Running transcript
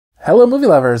Hello movie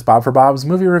lovers, Bob for Bob's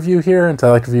Movie Review here, and I'd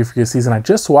like to review for you a season I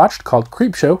just watched called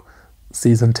Creepshow,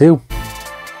 Season 2.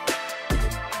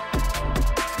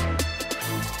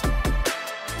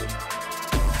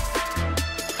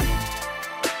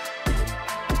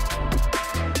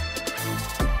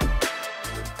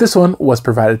 This one was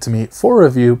provided to me for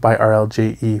review by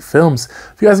RLJE Films.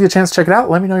 If you guys get a chance to check it out,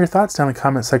 let me know your thoughts down in the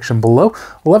comment section below.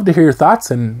 I'd love to hear your thoughts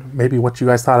and maybe what you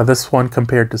guys thought of this one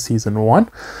compared to Season 1.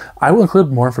 I will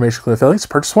include more information including affiliates to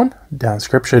purchase one down in the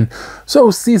description.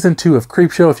 So Season 2 of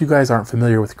Creepshow, if you guys aren't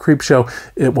familiar with Creepshow,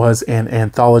 it was an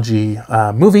anthology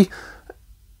movie.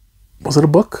 Was it a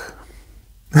book?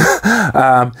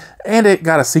 And it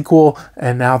got a sequel,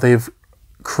 and now they've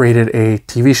created a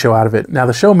TV show out of it. Now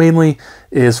the show mainly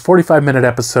is 45-minute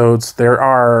episodes. There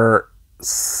are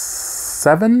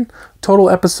 7 total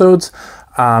episodes,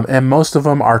 and most of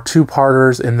them are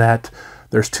two-parters in that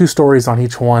there's 2 stories on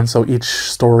each one, so each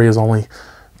story is only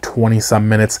 20-some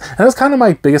minutes. And that's kind of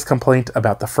my biggest complaint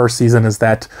about the first season, is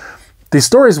that these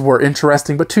stories were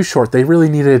interesting, but too short. They really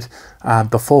needed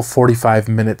the full 45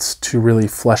 minutes to really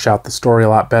flesh out the story a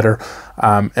lot better.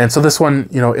 And so this one,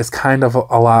 you know, is kind of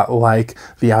a lot like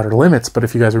The Outer Limits. But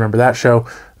if you guys remember that show,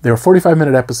 they were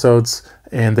 45-minute episodes,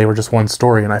 and they were just one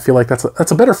story. And I feel like that's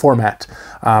a better format.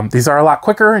 These are a lot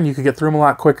quicker, and you can get through them a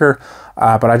lot quicker.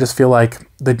 But I just feel like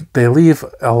they leave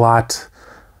a lot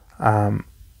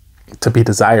to be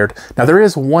desired. Now there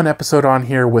is one episode on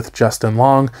here with Justin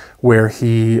Long where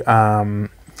he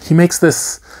makes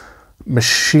this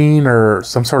machine or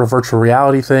some sort of virtual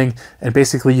reality thing, and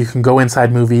basically you can go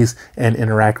inside movies and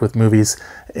interact with movies.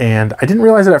 And I didn't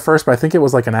realize it at first, but I think it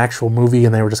was like an actual movie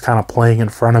and they were just kind of playing in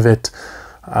front of it.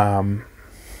 I'm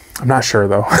not sure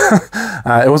though.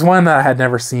 It was one that I had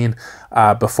never seen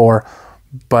before.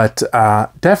 But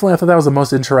definitely I thought that was the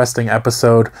most interesting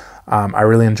episode. I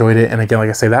really enjoyed it. And again, like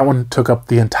I say, that one took up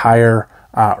the entire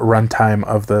runtime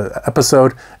of the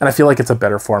episode. And I feel like it's a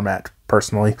better format,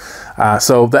 personally.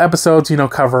 So the episodes, you know,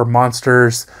 cover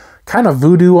monsters, kind of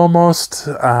voodoo almost,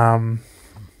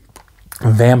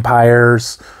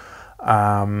 vampires.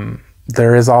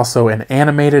 There is also an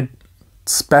animated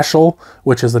special,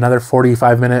 which is another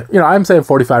 45-minute, you know, I'm saying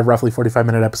 45, roughly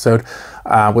 45-minute episode.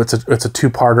 It's a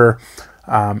two-parter.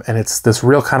 And it's this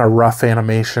real kind of rough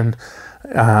animation.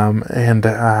 I'm trying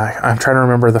to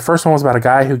remember. The first one was about a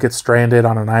guy who gets stranded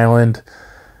on an island.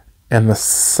 And the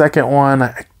second one,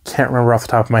 I can't remember off the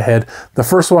top of my head. The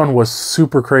first one was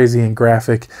super crazy and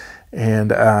graphic.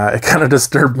 And it kind of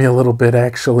disturbed me a little bit,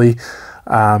 actually.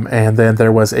 And then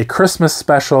there was a Christmas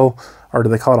special, or do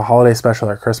they call it a holiday special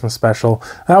or a Christmas special?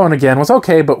 That one, again, was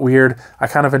okay, but weird. I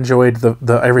kind of enjoyed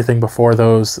the everything before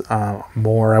those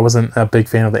more. I wasn't a big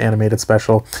fan of the animated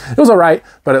special. It was all right,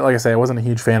 but like I say, I wasn't a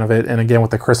huge fan of it. And again,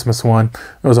 with the Christmas one,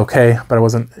 it was okay, but I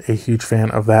wasn't a huge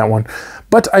fan of that one.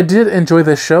 But I did enjoy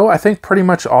this show. I think pretty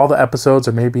much all the episodes,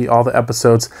 or maybe all the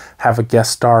episodes, have a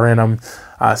guest star in them.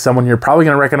 Someone you're probably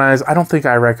going to recognize. I don't think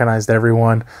I recognized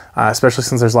everyone, especially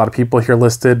since there's a lot of people here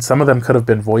listed. Some of them could have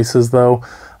been voices, though,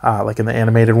 like in the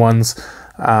animated ones,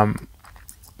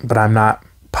 but I'm not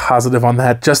positive on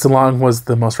that. Justin Long was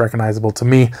the most recognizable to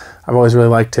me. I've always really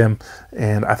liked him,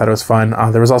 and I thought it was fun.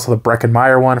 There was also the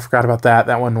Breckin-Meyer one. I forgot about that.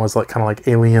 That one was like kind of like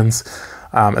Aliens,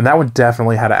 and that one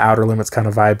definitely had an Outer Limits kind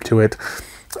of vibe to it.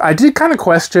 I did kind of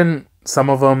question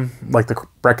some of them, like the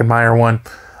Breckin-Meyer one.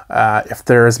 If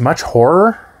there is much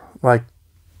horror, like,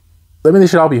 I mean, they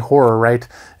should all be horror, right?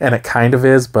 And it kind of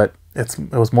is, but it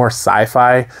was more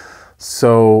sci-fi.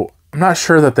 So I'm not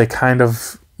sure that they kind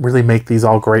of really make these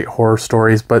all great horror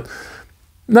stories, but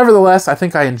nevertheless, I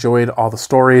think I enjoyed all the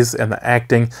stories and the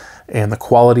acting and the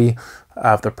quality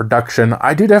of the production.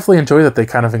 I do definitely enjoy that they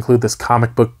kind of include this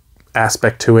comic book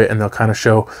aspect to it, and they'll kind of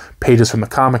show pages from the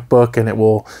comic book, and it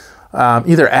will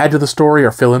either add to the story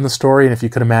or fill in the story. And if you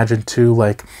could imagine too,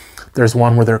 like there's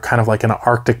one where they're kind of like in an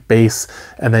Arctic base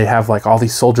and they have like all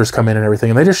these soldiers come in and everything,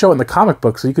 and they just show it in the comic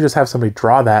book, so you could just have somebody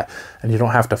draw that and you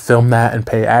don't have to film that and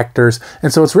pay actors.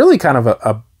 And so it's really kind of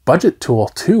a budget tool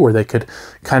too, where they could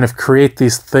kind of create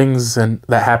these things and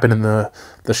that happen in the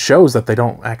shows that they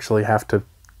don't actually have to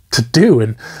do.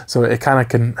 And so it kind of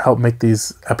can help make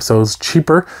these episodes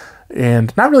cheaper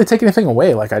and not really take anything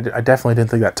away. Like I definitely didn't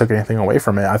think that took anything away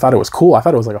from it. I thought it was cool. I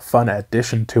thought it was like a fun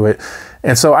addition to it.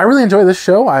 And so I really enjoy this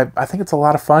show. I think it's a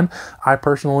lot of fun. I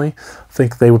personally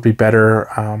think they would be better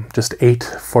just 8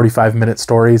 45-minute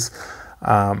stories.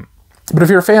 But if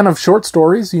you're a fan of short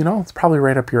stories, you know, it's probably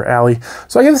right up your alley.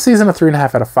 So I give the season a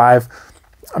 3.5 out of 5.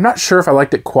 I'm not sure if I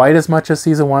liked it quite as much as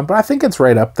season 1, but I think it's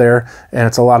right up there, and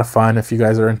it's a lot of fun if you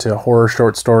guys are into horror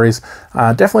short stories.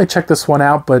 Definitely check this one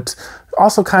out, but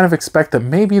also kind of expect that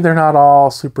maybe they're not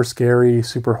all super scary,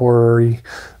 super horror-y.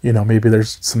 You know, maybe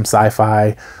there's some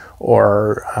sci-fi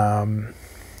or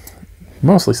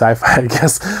mostly sci-fi, I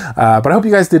guess. But I hope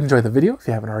you guys did enjoy the video. If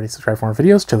you haven't already, subscribe for more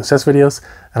videos, check the test videos,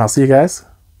 and I'll see you guys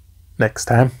next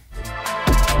time.